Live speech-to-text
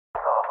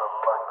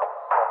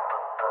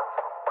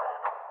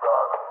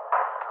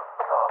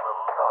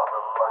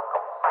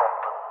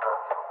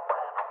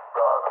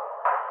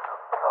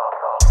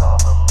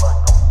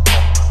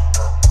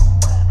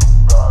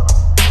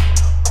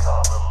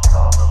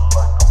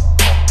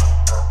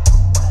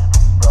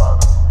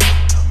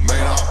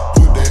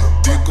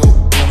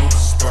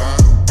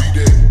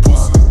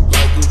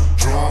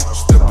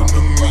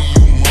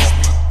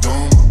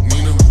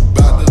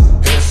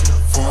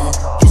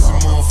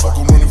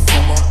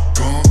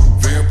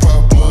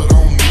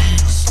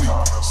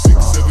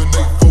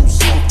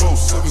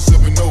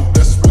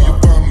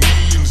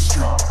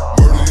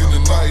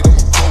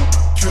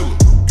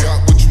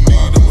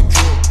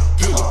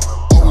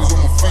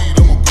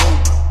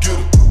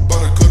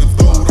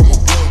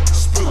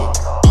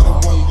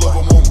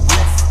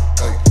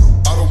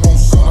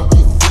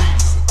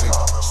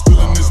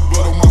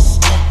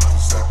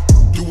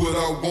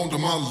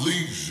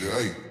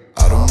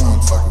I don't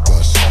wanna talk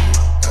about shit,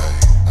 ay.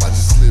 I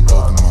just slip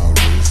over my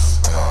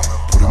wrist, ay.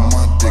 Put in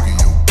my dick in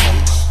your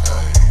bitch,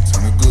 ay.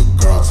 Turn a good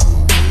girl to a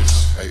witch,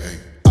 ay, ay.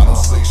 I don't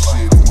say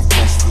shit if my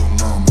face feel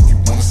numb. If you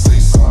wanna say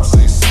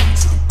something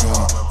to the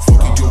gun.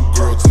 Fucking your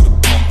girl to the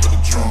beat of the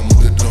drum.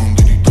 With that dum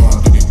diddy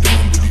dum diddy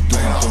dum diddy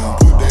dum dum.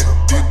 Put that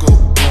dick up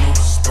on her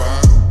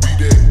spine. Beat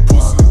that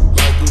pussy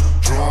like a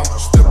drum.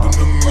 Step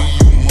into me,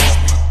 you must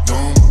be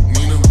dumb.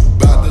 Nina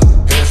bout to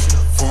have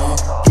some fun.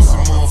 Pussy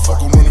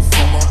motherfucker running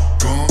from my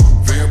gun.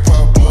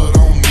 Vampire blood, I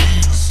don't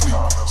need to sleep.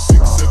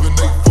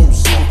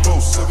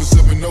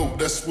 678404770.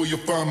 That's where you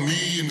find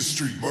me in the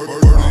street. Murder in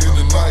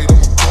the night, I'm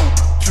a cold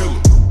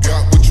killer.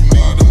 Got what you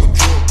need, I'm a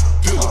drug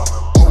dealer.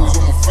 Always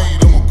on my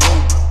feet, I'm a go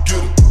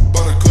getter.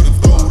 By the cut of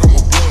throat, I'm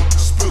a blood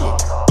spiller.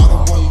 I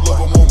don't want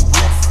love, I'm on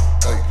brief.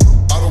 Ay,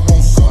 I don't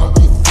want sun, I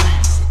want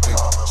freeze. Ay,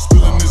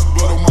 spilling this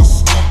blood on my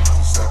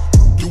sneakers. Ay,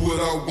 do what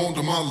I want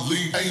to my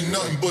league. Ain't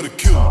nothing but a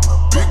killer.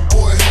 Big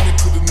boy hanging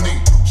to the knee.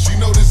 She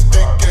know this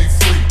dick ain't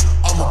free.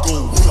 I'ma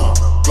go run.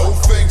 Gold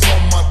fangs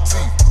on my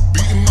teeth.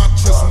 Beating my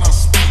chest when I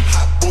speak.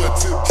 Hot boy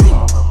tip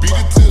driller. Beat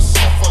it till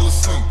she fall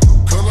asleep.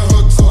 Curling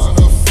her toes and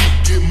her feet.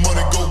 Get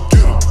money, go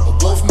get her. A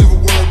wolf never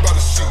worry about a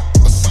sheep.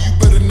 I see you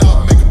better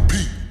not make a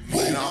beat.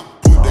 Wait, I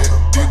put that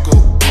dick up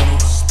on her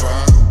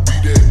spine.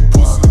 Beat that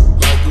pussy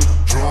like a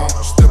drum.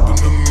 Step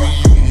into me,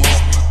 you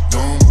must be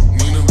dumb.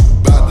 Nina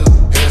bout to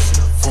have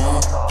some fun.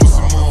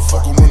 Pussy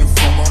motherfucker running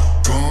from my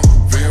gun.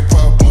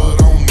 Vampire blood, I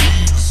don't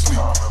need to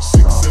sleep.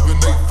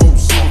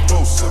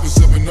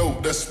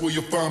 678404770. That's where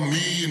you find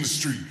me in the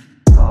street.